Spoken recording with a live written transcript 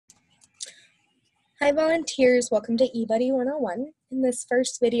Hi volunteers, welcome to eBudde 101. In this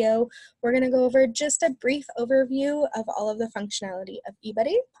first video, we're going to go over just a brief overview of all of the functionality of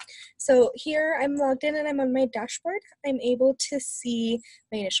eBudde. So here I'm logged in and I'm on my dashboard. I'm able to see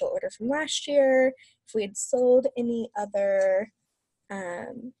my initial order from last year, if we had sold any other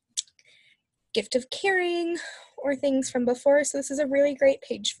gift of caring or things from before. So this is a really great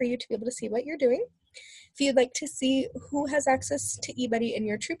page for you to be able to see what you're doing. If you'd like to see who has access to eBudde in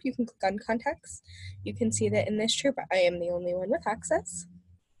your troop, you can click on contacts. You can see that in this troop, I am the only one with access.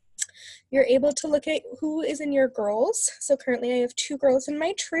 You're able to look at who is in your girls. So currently I have 2 girls in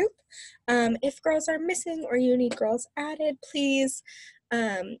my troop. If girls are missing or you need girls added, please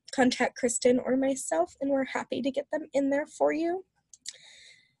contact Kristen or myself and we're happy to get them in there for you.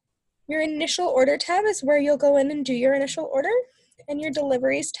 Your initial order tab is where you'll go in and do your initial order. And your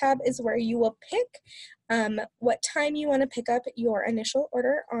deliveries tab is where you will pick what time you want to pick up your initial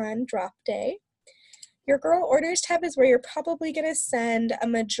order on drop day. Your girl orders tab is where you're probably going to send a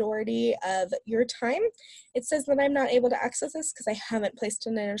majority of your time. It says that I'm not able to access this because I haven't placed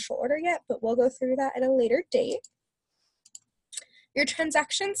an initial order yet, but we'll go through that at a later date. Your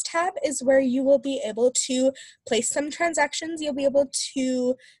transactions tab is where you will be able to place some transactions. You'll be able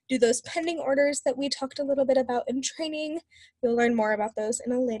to do those pending orders that we talked a little bit about in training. You'll learn more about those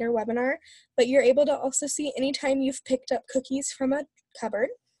in a later webinar, but you're able to also see anytime you've picked up cookies from a cupboard.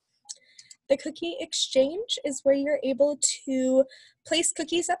 The cookie exchange is where you're able to place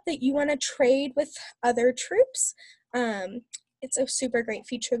cookies up that you want to trade with other troops. It's a super great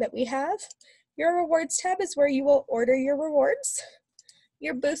feature that we have. Your rewards tab is where you will order your rewards.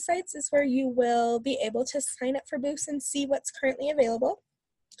 Your booth sites is where you will be able to sign up for booths and see what's currently available.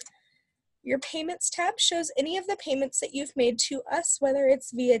 Your payments tab shows any of the payments that you've made to us, whether it's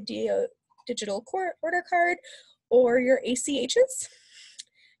via digital order card or your ACHs.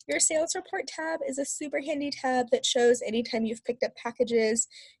 Your sales report tab is a super handy tab that shows anytime you've picked up packages,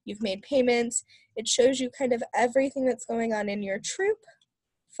 you've made payments. It shows you kind of everything that's going on in your troop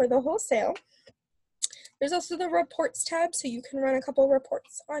for the wholesale. There's also the reports tab, so you can run a couple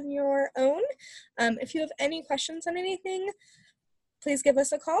reports on your own. If you have any questions on anything, please give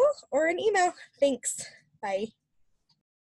us a call or an email. Thanks. Bye.